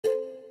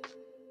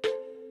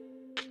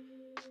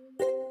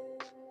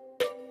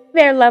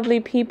There, lovely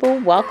people.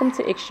 Welcome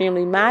to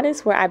Extremely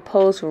Modest, where I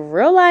post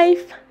real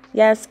life,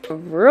 yes,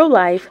 real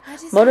life,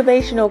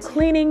 motivational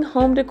cleaning,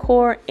 home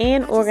decor,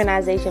 and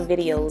organization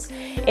videos.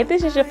 If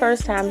this is your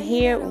first time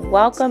here,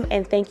 welcome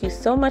and thank you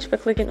so much for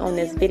clicking on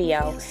this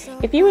video.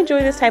 If you enjoy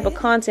this type of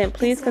content,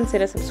 please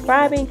consider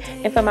subscribing.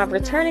 And for my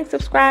returning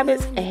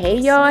subscribers, hey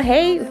y'all,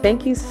 hey,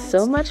 thank you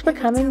so much for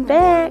coming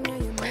back.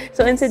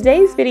 So in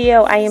today's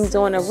video, I am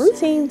doing a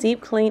routine deep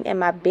clean in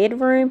my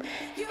bedroom.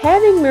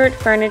 Having mirrored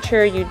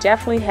furniture, you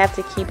definitely have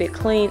to keep it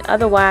clean,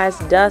 otherwise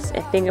dust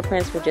and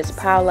fingerprints will just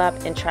pile up,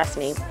 and trust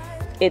me,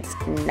 it's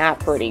not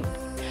pretty.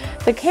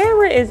 The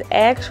camera is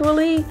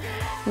actually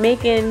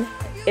making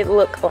it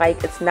look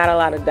like it's not a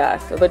lot of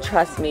dust, but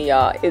trust me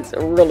y'all, it's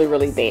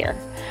really there.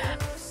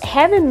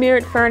 Having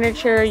mirrored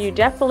furniture, you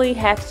definitely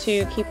have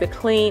to keep it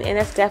clean, and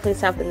that's definitely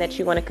something that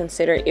you want to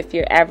consider if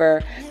you're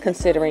ever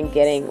considering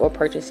getting or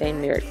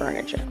purchasing mirrored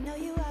furniture.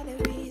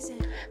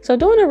 So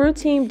doing a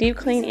routine deep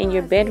clean in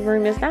your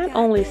bedroom is not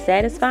only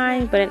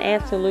satisfying, but an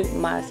absolute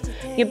must.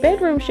 Your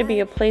bedroom should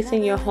be a place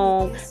in your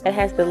home that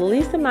has the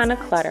least amount of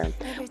clutter.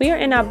 We are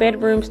in our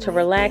bedrooms to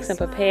relax and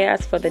prepare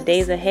us for the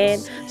days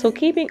ahead, so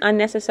keeping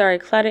unnecessary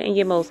clutter in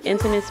your most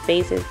intimate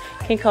spaces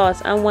can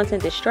cause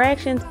unwanted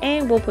distractions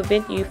and will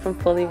prevent you from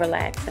fully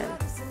relaxing.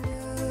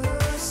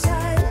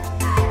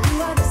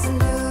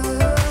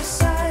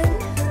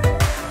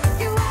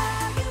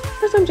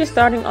 I'm just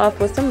starting off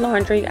with some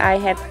laundry. I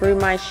had threw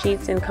my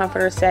sheets and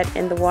comforter set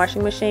in the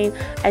washing machine.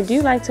 I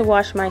do like to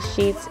wash my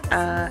sheets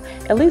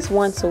at least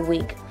once a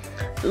week.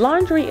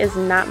 Laundry is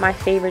not my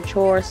favorite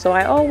chore, so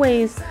I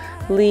always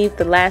leave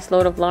the last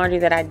load of laundry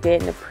that I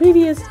did on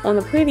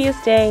the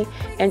previous day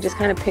and just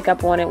kind of pick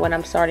up on it when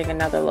I'm starting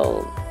another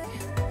load.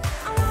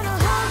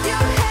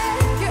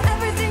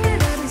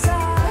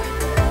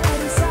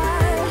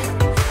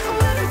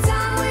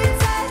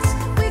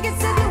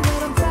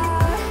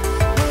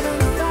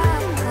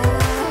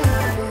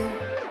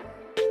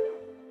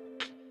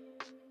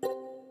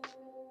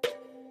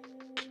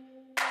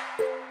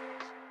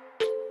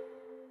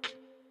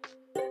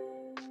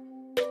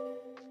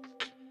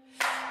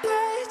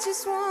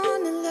 Just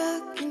wanna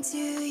look into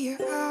your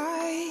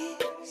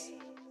eyes.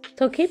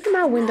 So keeping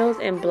my windows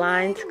and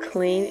blinds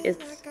clean is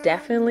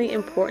definitely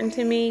important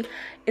to me.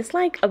 It's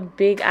like a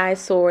big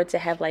eyesore to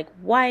have like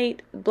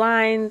white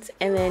blinds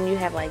and then you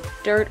have like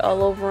dirt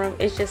all over them.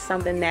 It's just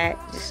something that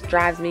just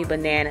drives me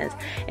bananas.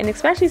 And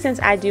especially since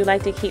I do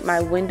like to keep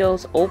my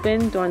windows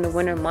open during the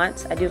winter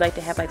months, I do like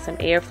to have like some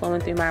air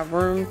flowing through my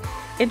room.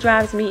 It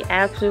drives me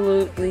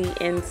absolutely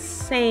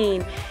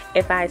insane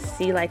if I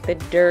see like the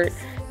dirt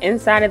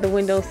inside of the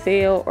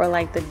windowsill or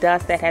like the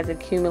dust that has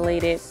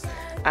accumulated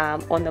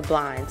on the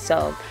blind.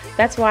 So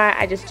that's why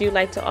I just do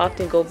like to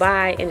often go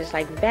by and just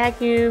like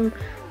vacuum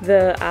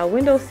the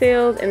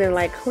windowsills and then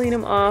like clean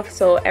them off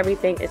so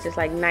everything is just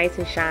like nice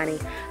and shiny.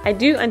 I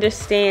do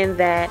understand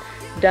that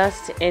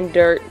dust and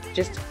dirt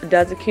just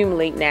does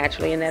accumulate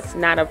naturally, and that's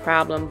not a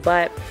problem,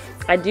 but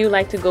I do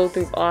like to go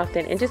through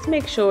often and just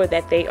make sure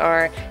that they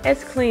are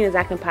as clean as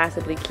I can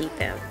possibly keep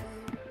them.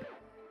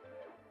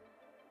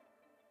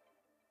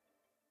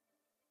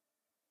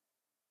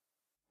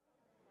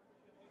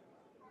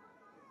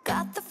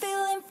 Got the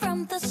feeling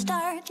from the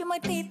start, you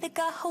might be the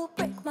guy who'll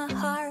break my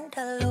heart.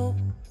 Hello,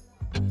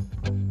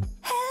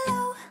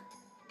 hello.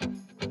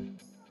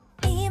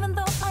 Even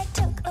though I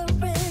took a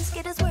risk,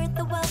 it is worth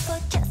the while for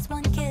just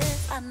one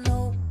kiss. I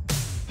know,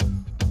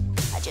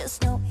 I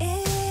just know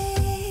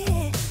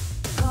it.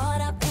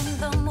 Caught up in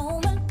the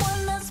moment,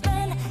 wanna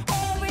spend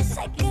every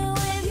second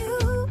with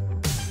you,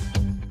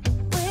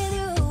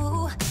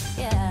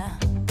 yeah.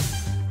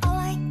 All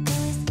I do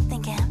is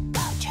thinking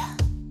about you.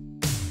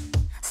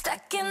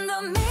 Stuck in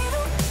the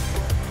middle,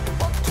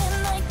 what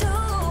can I do?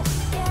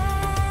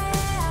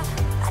 Yeah,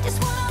 I just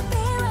wanna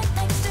be right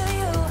next to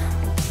you.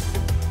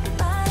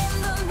 Right in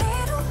the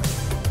middle,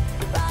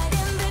 right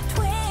in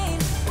between.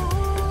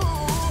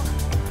 Ooh,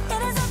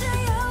 it is up to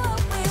you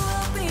what we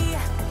will be.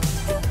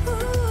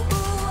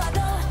 Ooh, I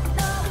don't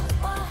know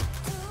what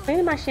to do.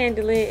 Cleaning my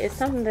chandelier is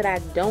something that I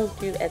don't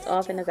do as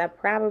often as I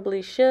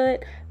probably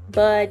should,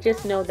 but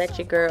just know that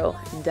your girl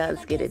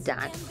does get it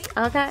done.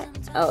 Okay?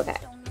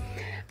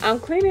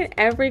 Cleaning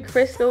every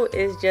crystal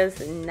is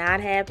just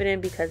not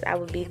happening because I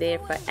would be there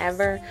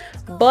forever,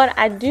 but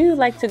I do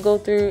like to go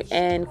through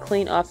and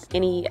clean off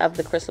any of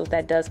the crystals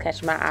that does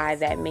catch my eye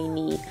that may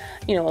need,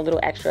 a little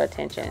extra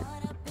attention.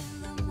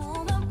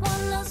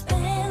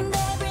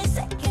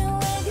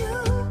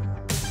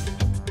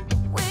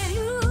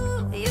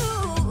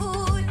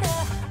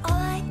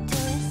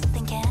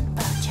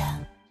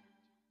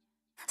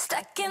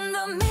 Stuck in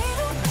the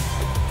middle,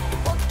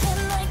 what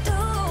can I do?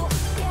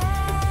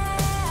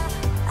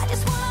 Yeah, I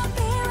just wanna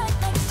be right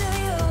next to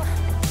you.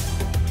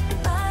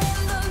 Right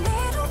in the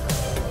middle,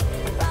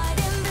 right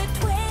in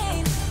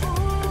between.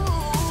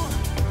 Ooh,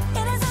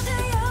 it is up to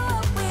you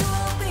what we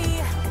will be.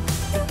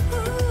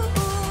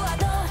 Ooh, I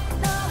don't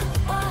know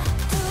what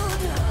to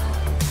do.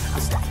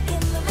 I'm stuck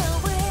in the middle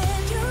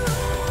with you.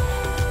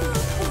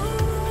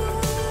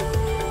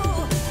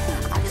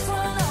 I just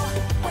wanna know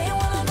where you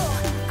wanna go.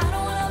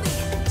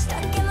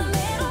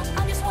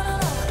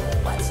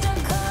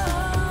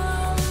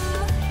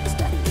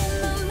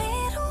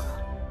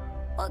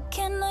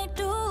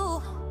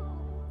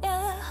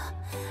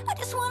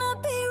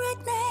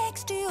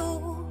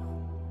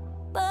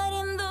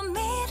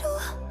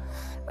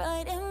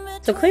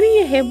 So cleaning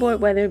your headboard,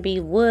 whether it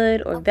be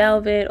wood or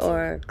velvet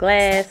or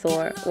glass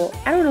or, well,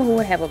 I don't know who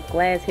would have a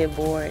glass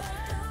headboard,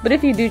 but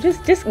if you do,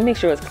 just make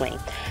sure it's clean.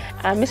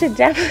 It should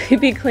definitely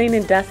be cleaned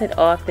and dusted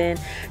often,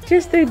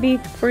 just to be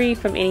free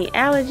from any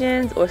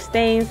allergens or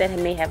stains that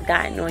may have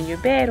gotten on your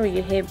bed or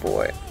your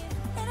headboard.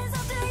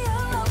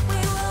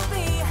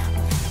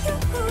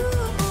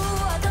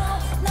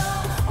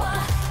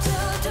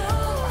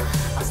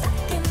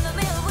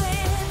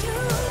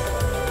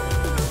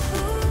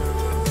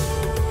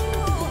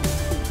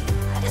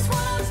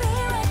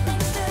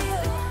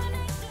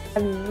 I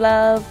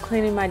love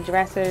cleaning my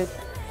dressers.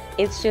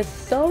 It's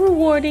just so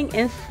rewarding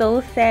and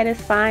so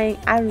satisfying.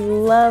 I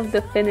love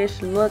the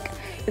finished look.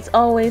 It's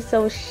always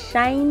so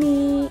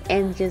shiny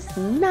and just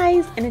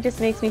nice, and it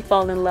just makes me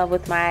fall in love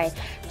with my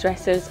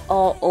dressers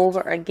all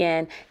over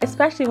again,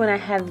 especially when I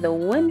have the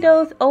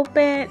windows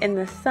open and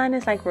the sun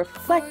is like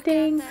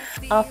reflecting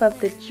off of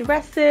the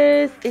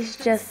dressers. It's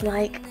just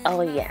like,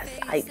 oh yes,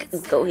 like,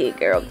 go ahead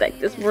girl, like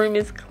this room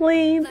is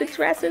clean, the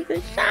dressers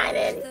are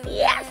shining,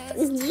 yes,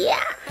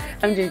 yeah.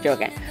 I'm just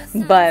joking,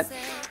 but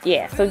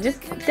yeah, so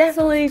just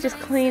definitely just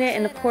clean it.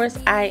 And of course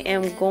I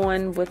am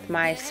going with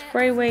my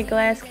sprayway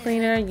glass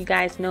cleaner. You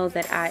guys know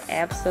that I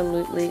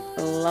absolutely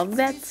love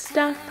that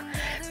stuff.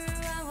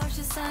 Watch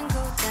the sun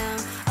go down.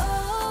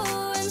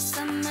 Oh, in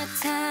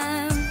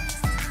summertime.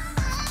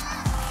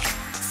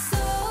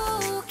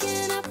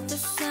 Soaking up the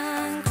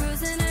sun,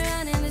 cruising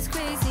around in this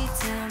crazy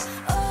town.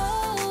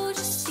 Oh,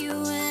 just you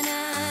and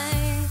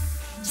I.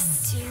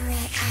 Just you and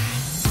I.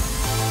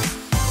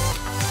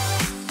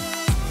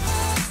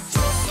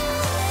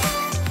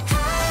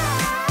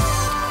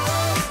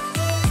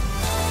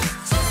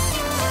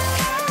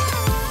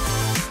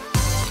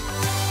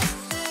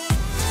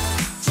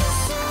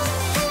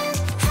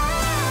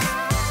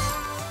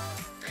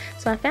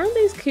 So I found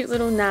these cute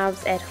little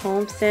knobs at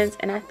HomeSense,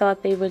 and I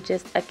thought they were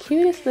just a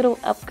cutest little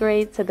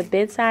upgrade to the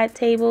bedside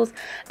tables.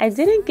 I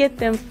didn't get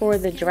them for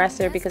the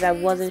dresser because I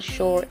wasn't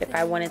sure if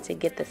I wanted to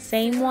get the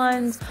same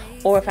ones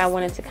or if I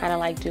wanted to kind of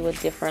like do a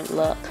different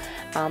look.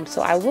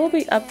 So I will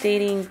be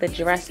updating the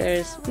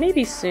dressers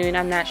maybe soon.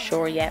 I'm not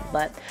sure yet,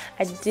 but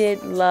I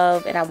did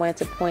love, and I wanted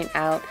to point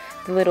out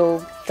the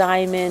little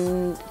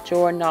diamond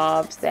drawer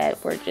knobs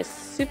that were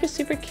just super,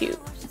 super cute.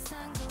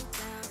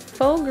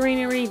 Faux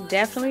greenery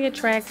definitely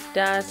attracts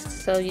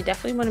dust, so you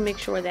definitely want to make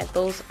sure that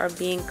those are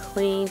being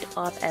cleaned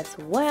off as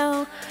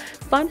well.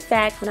 Fun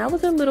fact, when I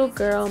was a little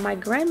girl, my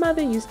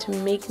grandmother used to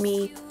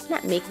she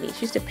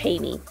used to pay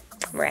me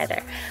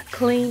rather,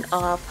 clean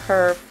off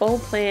her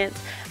faux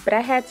plants, but I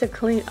had to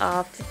clean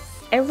off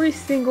every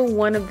single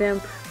one of them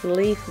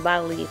leaf by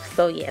leaf.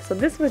 So yeah, so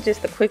this was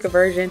just a quicker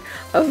version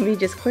of me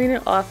just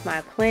cleaning off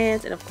my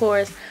plants, and of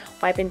course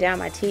wiping down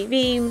my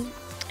TV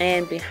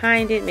and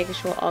behind it, making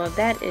sure all of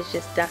that is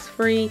just dust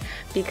free,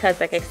 because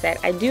like I said,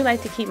 I do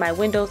like to keep my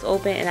windows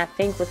open, and I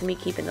think with me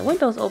keeping the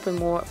windows open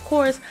more, of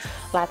course,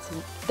 lots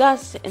of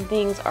dust and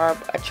things are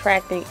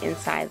attracting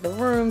inside the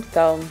room,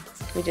 so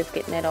we're just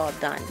getting it all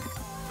done.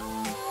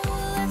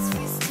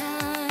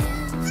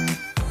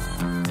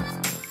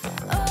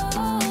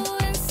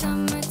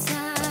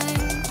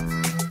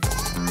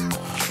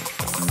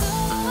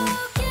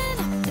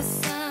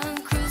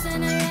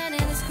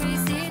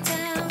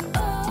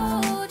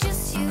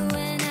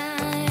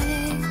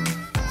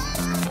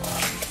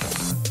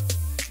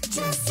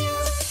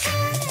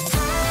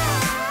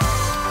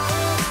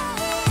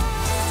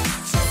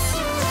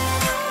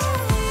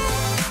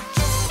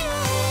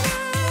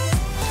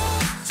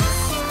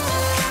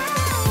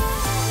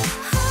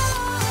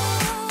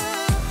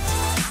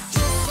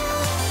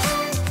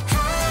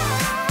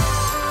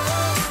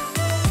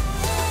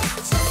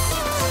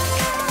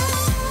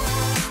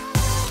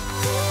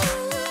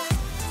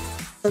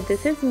 So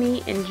this is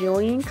me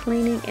enjoying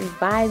cleaning and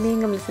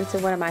vibing. I'm listening to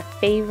one of my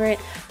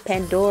favorite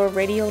Pandora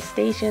radio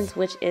stations,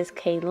 which is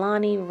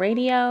Kaylani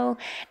Radio.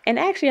 And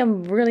actually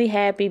I'm really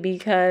happy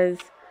because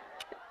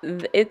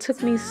it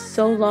took me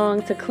so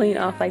long to clean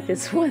off like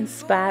this one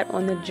spot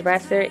on the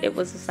dresser. It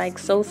was just like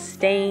so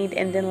stained,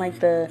 and then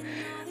like the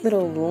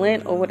little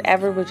lint or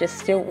whatever was just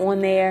still on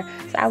there.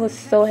 So I was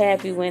so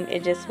happy when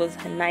it just was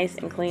nice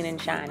and clean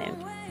and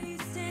shining.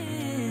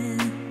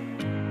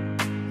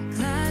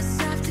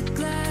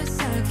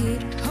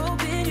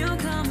 Hoping you'll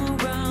come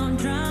around,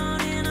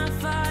 drowning our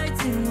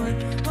fights in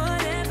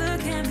whatever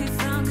can be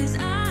found, 'cause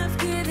I've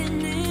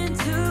given in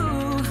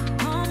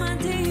to all my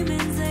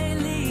demons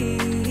lately.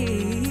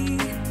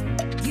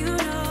 You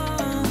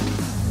know,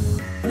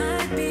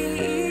 might be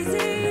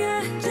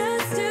easier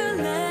just to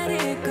let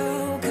it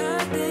go,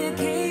 cut the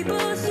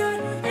cable short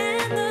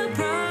and the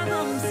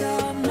problem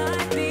solved.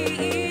 Might be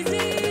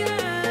easier.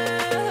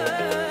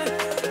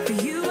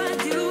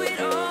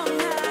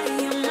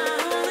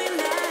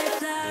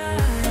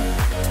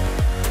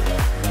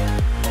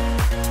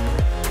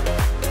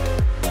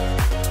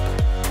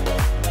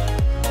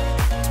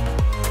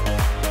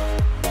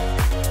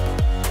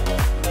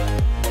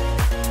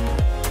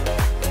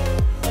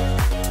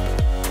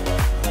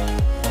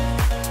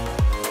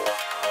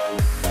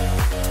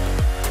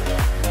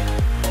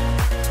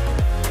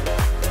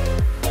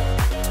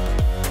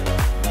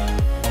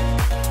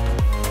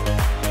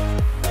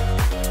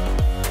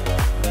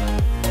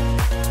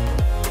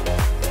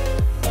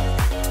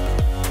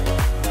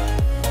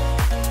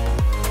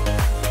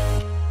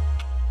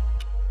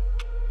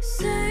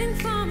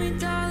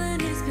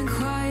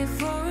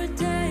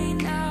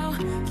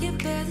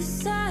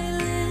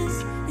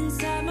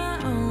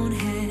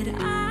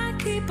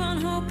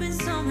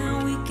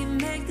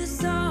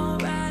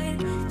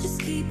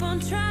 keep on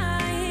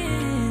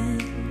trying.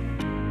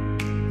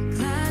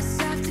 Glass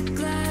after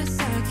glass,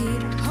 I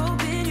keep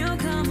hoping you'll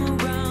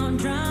come around,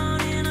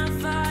 drowning our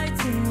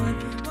fights in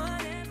whatever.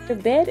 Your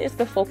bed is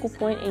the focal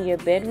point in your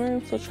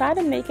bedroom, so try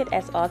to make it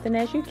as often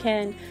as you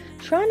can.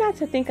 Try not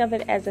to think of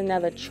it as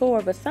another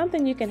chore, but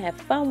something you can have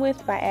fun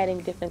with by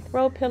adding different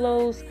throw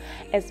pillows,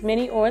 as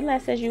many or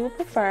less as you would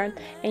prefer,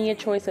 and your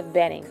choice of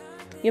bedding.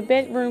 Your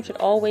bedroom should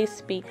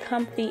always be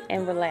comfy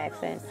and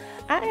relaxing.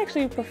 I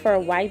actually prefer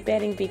white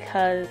bedding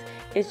because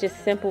it's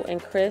just simple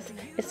and crisp,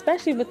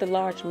 especially with the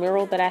large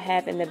mural that I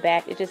have in the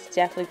back. It just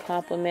definitely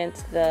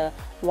complements the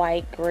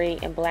white, gray,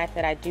 and black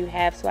that I do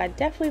have. So I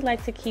definitely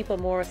like to keep a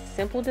more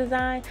simple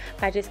design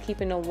by just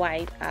keeping the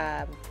white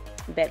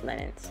bed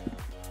linens.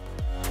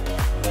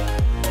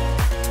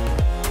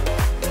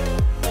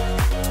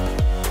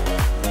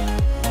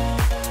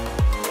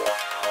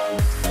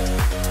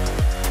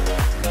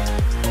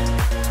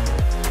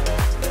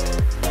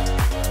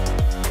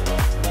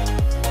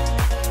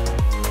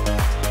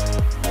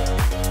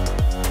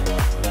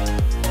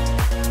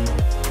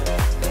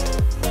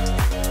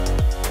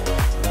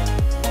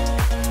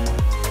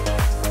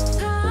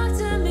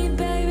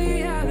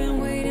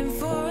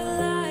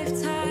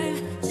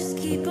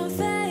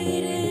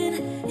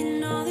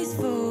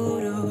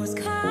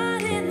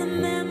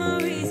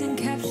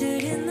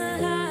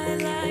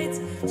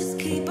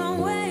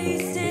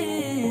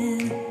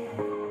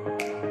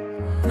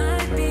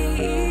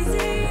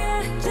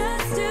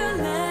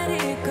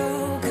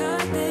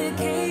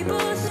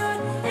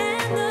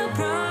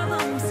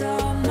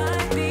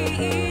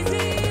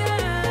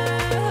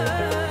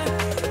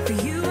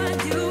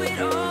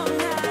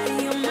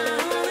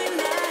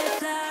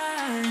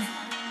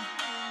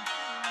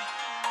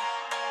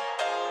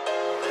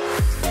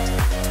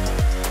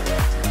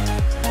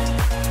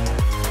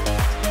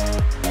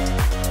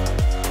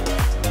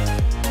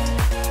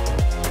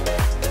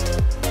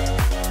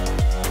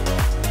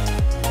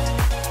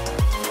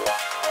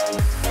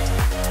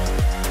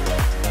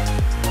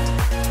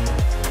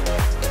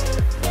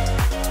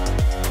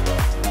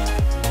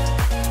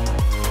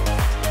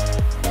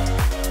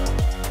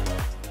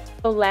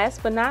 So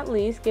last but not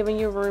least, giving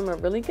your room a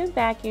really good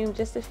vacuum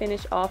just to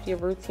finish off your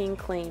routine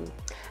clean.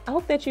 I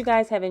hope that you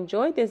guys have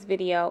enjoyed this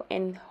video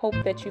and hope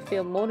that you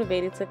feel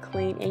motivated to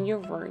clean in your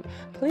room.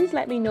 Please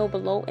let me know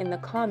below in the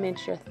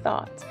comments your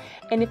thoughts.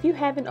 And if you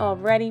haven't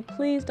already,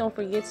 please don't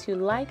forget to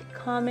like,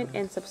 comment,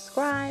 and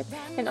subscribe.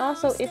 And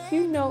also, if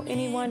you know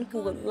anyone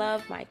who would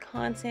love my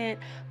content,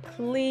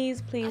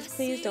 please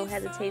don't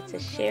hesitate to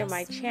share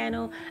my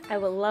channel. I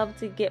would love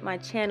to get my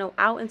channel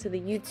out into the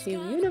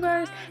YouTube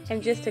universe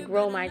and just to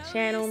grow my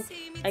channel.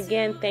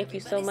 Again, thank you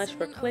so much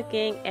for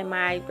clicking, and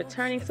my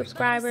returning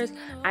subscribers,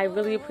 I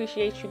really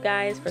appreciate you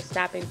guys for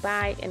stopping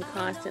by and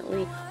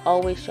constantly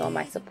always showing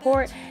my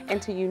support.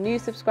 And to you new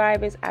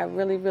subscribers, I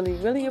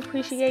really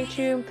appreciate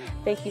you.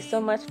 Thank you so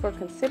much for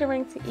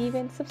considering to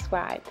even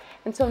subscribe.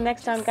 Until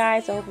next time,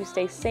 guys, I hope you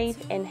stay safe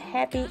and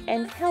happy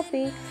and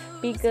healthy.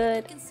 Be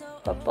good.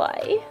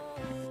 Bye-bye.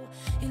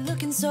 You're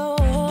looking so.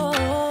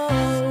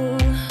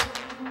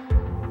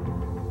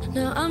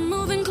 Now I'm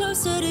moving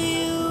closer to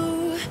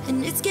you,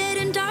 and it's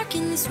getting dark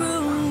in this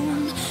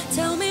room.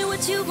 Tell me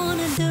what you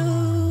wanna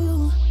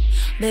do.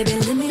 Baby,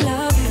 let me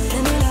love you,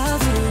 let me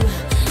love you.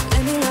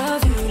 Let me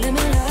love you, let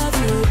me love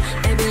you.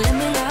 Baby, let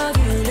me love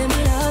you, let me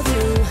love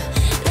you.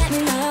 Let me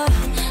love,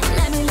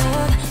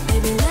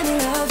 baby, let me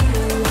love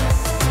you.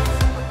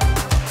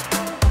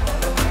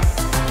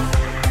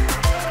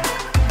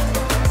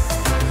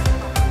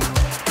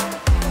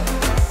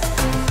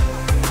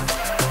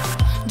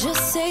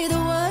 Just say the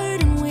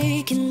word and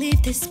we can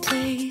leave this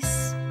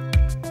place.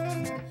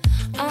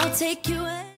 I'll take you